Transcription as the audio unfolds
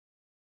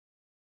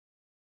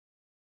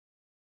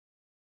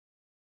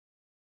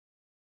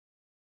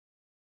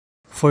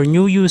For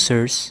new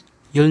users,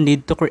 you'll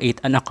need to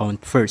create an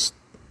account first.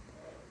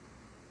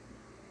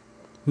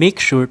 Make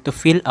sure to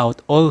fill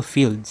out all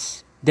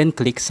fields, then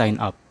click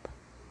Sign Up.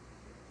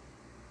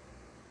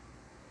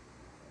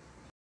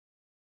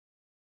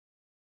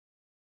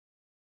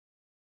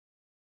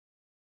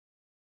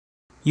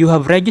 You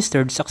have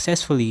registered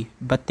successfully,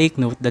 but take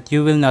note that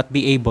you will not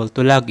be able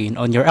to log in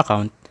on your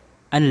account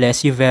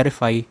unless you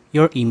verify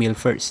your email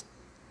first.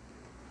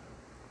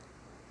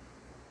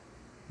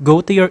 Go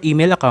to your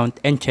email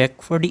account and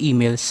check for the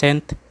email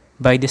sent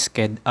by the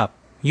Isked App.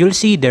 You'll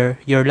see there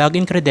your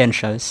login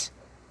credentials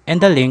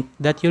and the link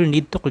that you'll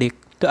need to click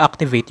to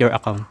activate your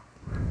account.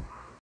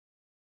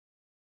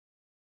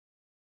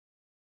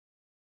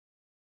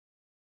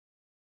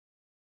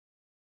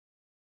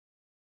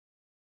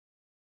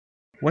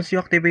 Once you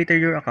activated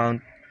your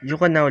account, you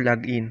can now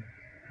log in.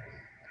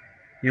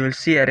 You will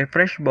see a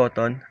refresh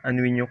button,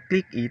 and when you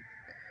click it,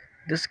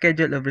 the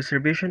schedule of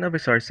reservation of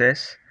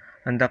resources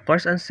and the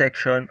course and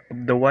section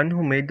of the one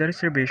who made the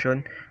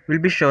reservation will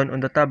be shown on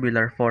the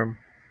tabular form.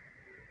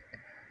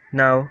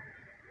 Now,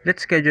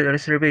 let's schedule a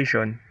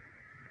reservation.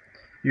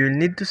 You will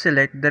need to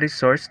select the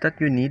resource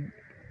that you need,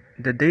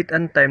 the date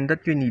and time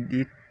that you need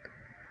it,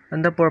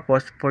 and the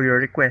purpose for your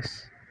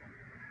request.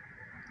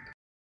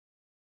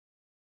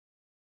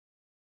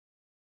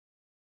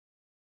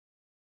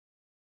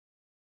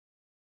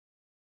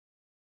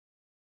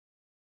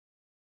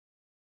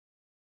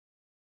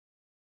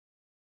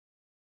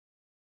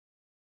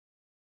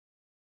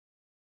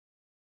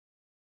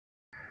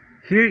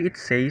 Here it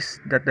says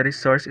that the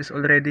resource is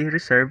already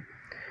reserved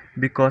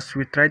because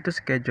we tried to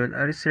schedule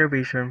a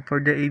reservation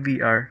for the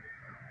AVR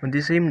on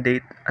the same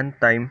date and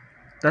time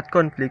that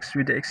conflicts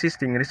with the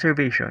existing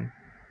reservation.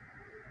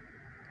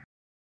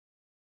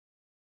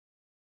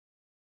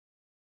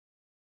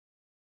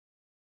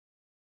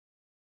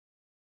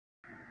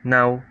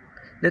 Now,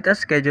 let us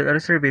schedule a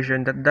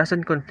reservation that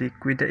doesn't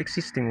conflict with the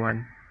existing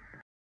one.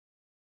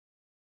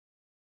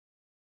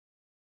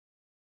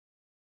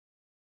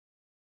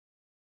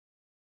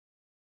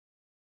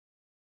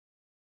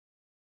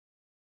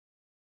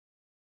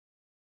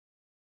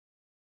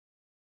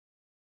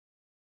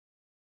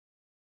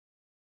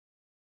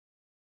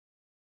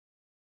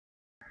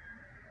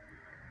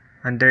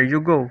 And there you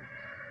go.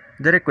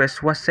 The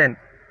request was sent.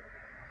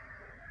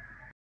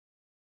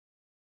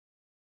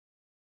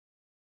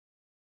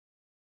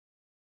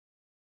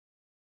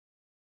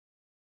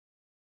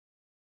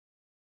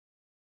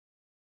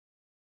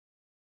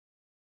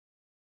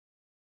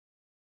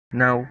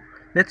 Now,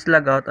 let's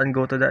log out and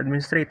go to the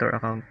administrator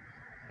account.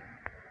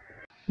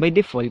 By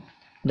default,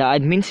 the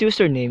admin's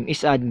username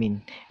is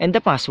admin and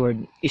the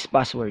password is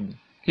password.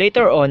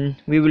 Later on,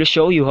 we will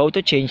show you how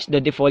to change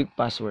the default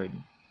password.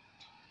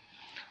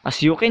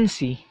 As you can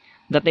see,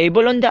 the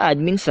table on the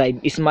admin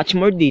side is much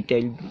more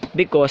detailed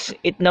because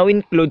it now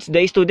includes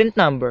the student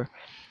number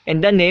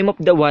and the name of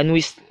the one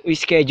we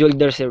scheduled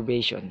the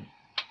reservation.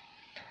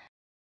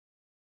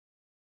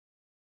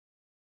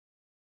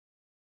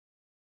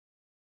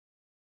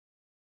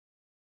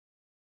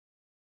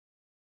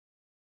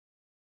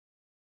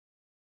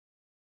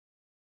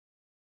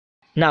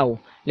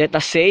 Now, let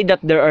us say that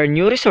there are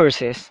new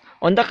resources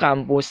on the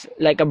campus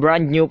like a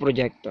brand new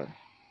projector.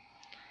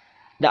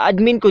 The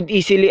admin could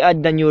easily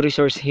add the new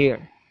resource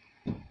here.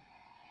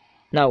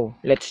 Now,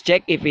 let's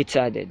check if it's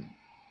added.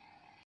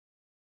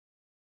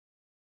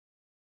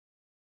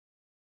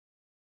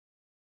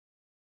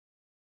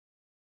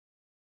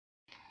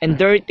 And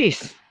there it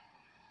is.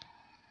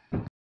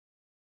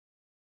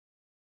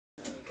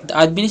 The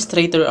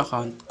administrator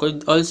account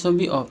could also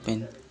be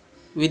opened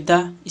with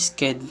the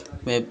Isked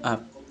web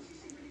app.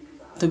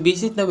 To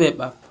visit the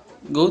web app,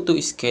 go to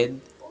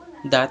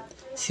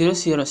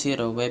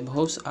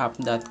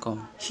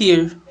isked.000webhostapp.com.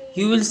 Here,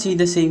 you will see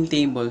the same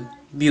table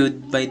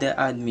viewed by the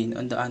admin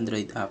on the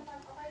Android app.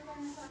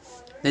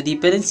 The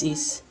difference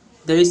is,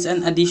 there is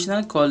an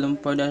additional column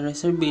for the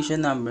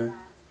reservation number,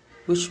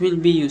 which will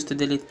be used to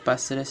delete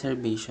past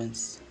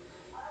reservations.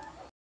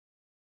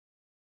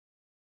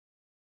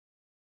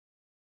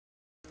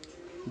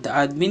 The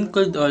admin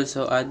could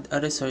also add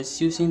a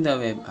resource using the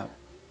web app.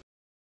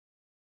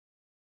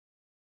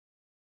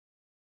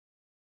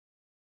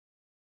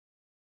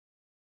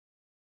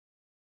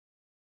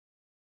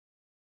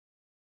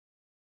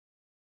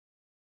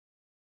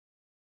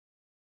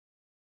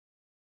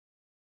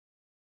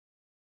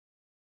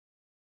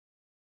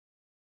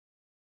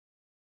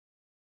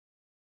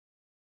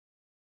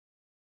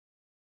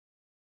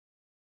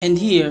 And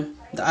here,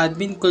 the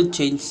admin could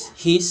change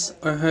his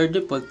or her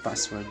default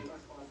password.